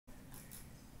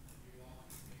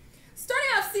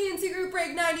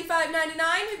group break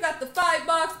 95.99. We've got the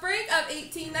 5-box break of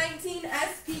 1819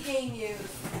 SP game use.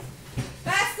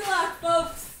 Best of luck,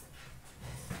 folks.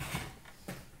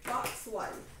 Box 1.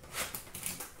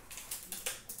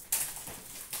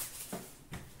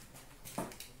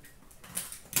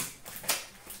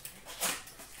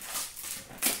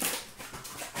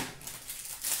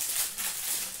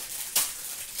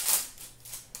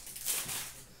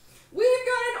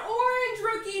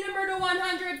 Number to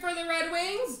 100 for the Red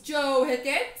Wings, Joe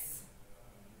Hicketts.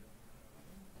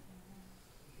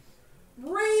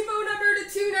 Rainbow number to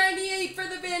 298 for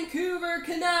the Vancouver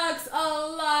Canucks,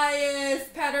 Elias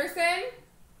Pettersson.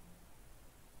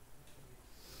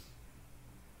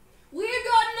 We've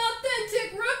got an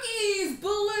authentic rookies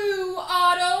blue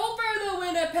auto for the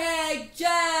Winnipeg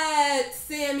Jets,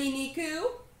 Sami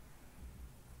Niku.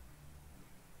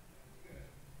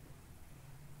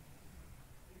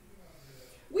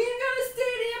 We've got a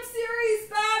Stadium Series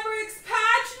Fabrics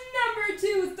patch number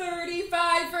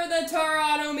 235 for the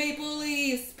Toronto Maple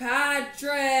Leafs,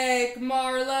 Patrick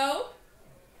Marleau.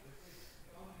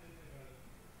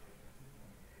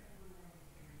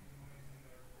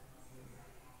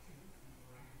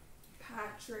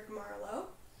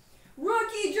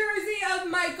 Rookie jersey of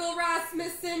Michael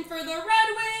Rasmussen for the Red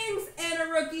Wings, and a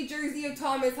rookie jersey of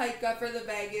Thomas Heika for the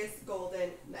Vegas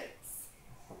Golden Knights.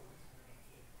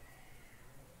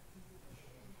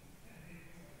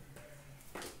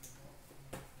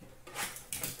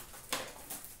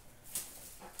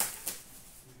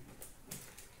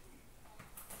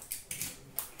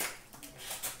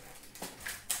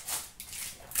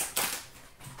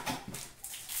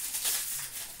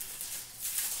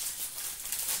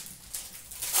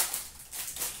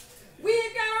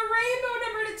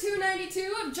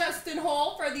 Of Justin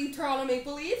Holl for the Toronto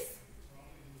Maple Leafs.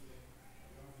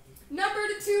 Number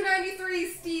to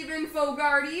 293, Stephen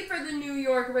Fogarty for the New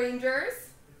York Rangers.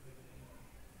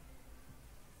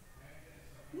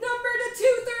 Number to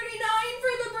 239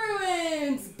 for the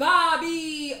Bruins,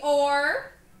 Bobby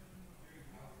Orr.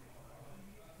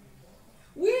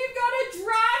 We've got a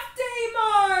draft day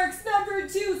marks, number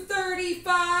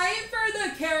 235 for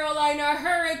the Carolina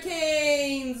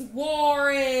Hurricanes,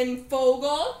 Warren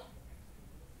Foegele.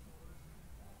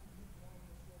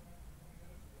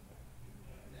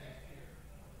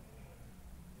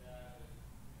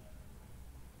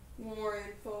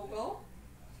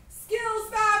 Skills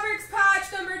Fabrics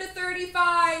patch number to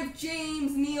 35,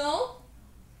 James Neal.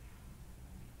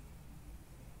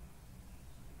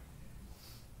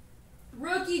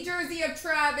 Rookie jersey of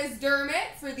Travis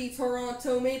Dermott for the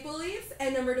Toronto Maple Leafs,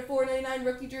 and number to 499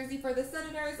 rookie jersey for the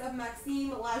Senators of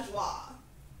Maxime Lajoie.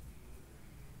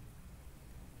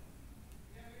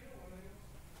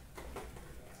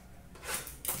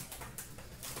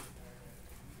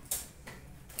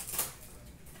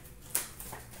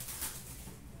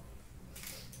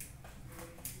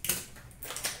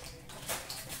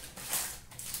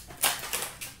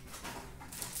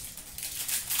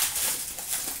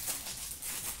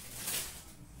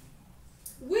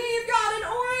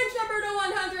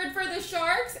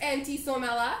 Sharks, Antti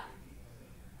Suomela.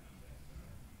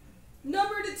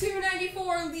 Number to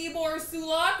 294, Libor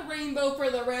Sulak, rainbow for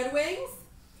the Red Wings.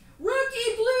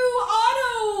 Rookie blue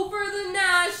auto for the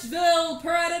Nashville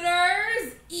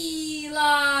Predators,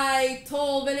 Eli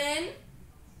Tolvanen.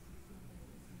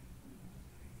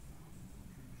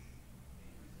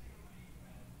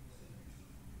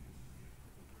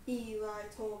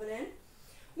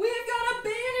 We've got a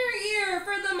banner ear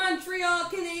for the Montreal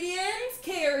Canadiens,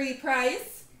 Carey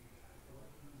Price.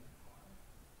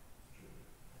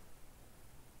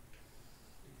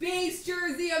 Base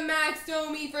jersey of Max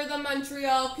Domi for the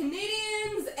Montreal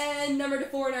Canadiens, and number to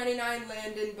 499,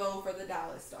 Landon Bow for the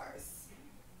Dallas Stars.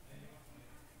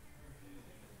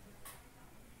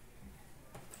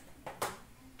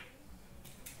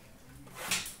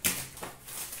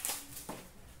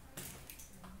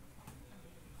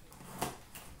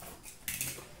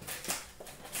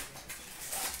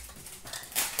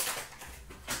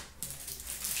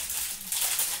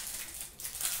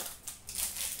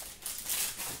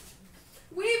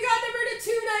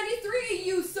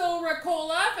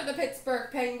 For the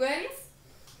Pittsburgh Penguins.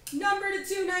 Number to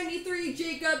 293,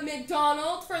 Jacob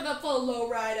McDonald for the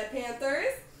Florida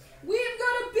Panthers. We've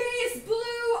got a base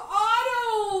blue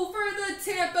auto for the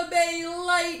Tampa Bay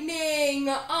Lightning,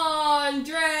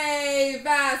 Andrei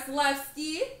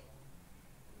Vasilevsky.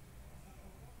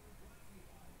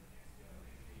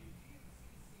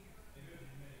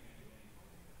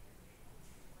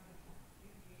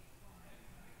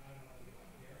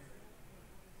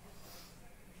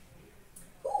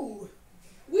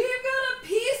 We've got a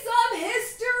piece of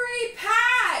history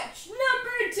patch,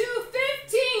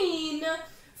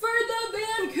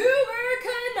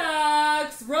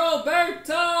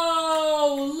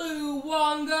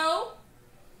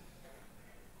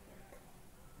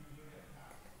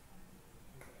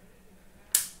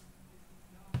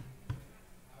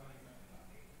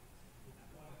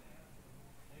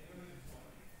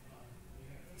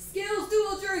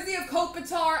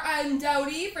 Ben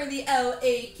Doughty for the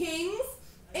LA Kings,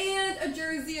 and a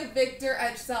jersey of Victor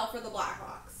Edgecell for the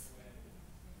Blackhawks.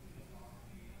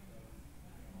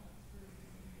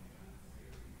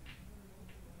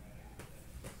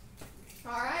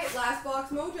 Alright, last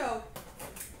box mojo.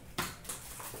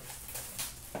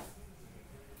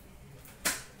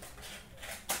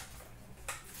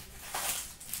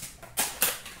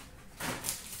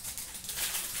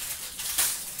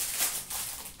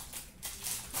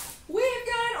 We've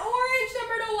got an orange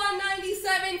number to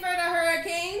 197 for the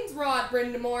Hurricanes, Rod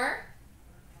Brind'Amour.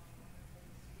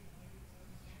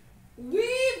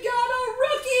 We've got a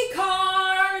rookie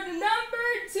card, number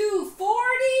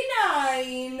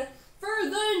 249 for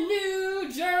the New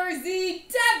Jersey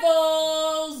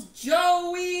Devils,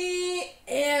 Joey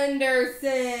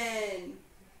Anderson.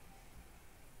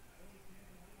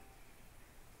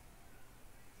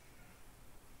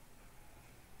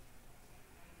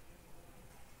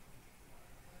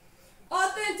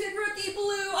 Authentic rookie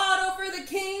blue auto for the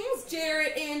Kings,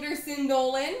 Jarrett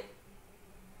Anderson-Dolan.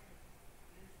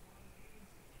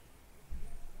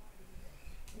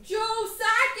 Joe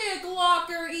Sakic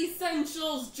Locker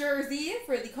Essentials jersey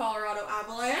for the Colorado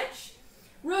Avalanche.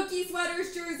 Rookie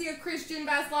sweaters jersey of Christian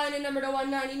Vesalainen number to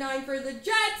 199 for the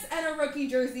Jets, and a rookie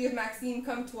jersey of Maxime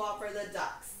Comtois for the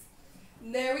Ducks.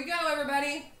 And there we go,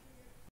 everybody.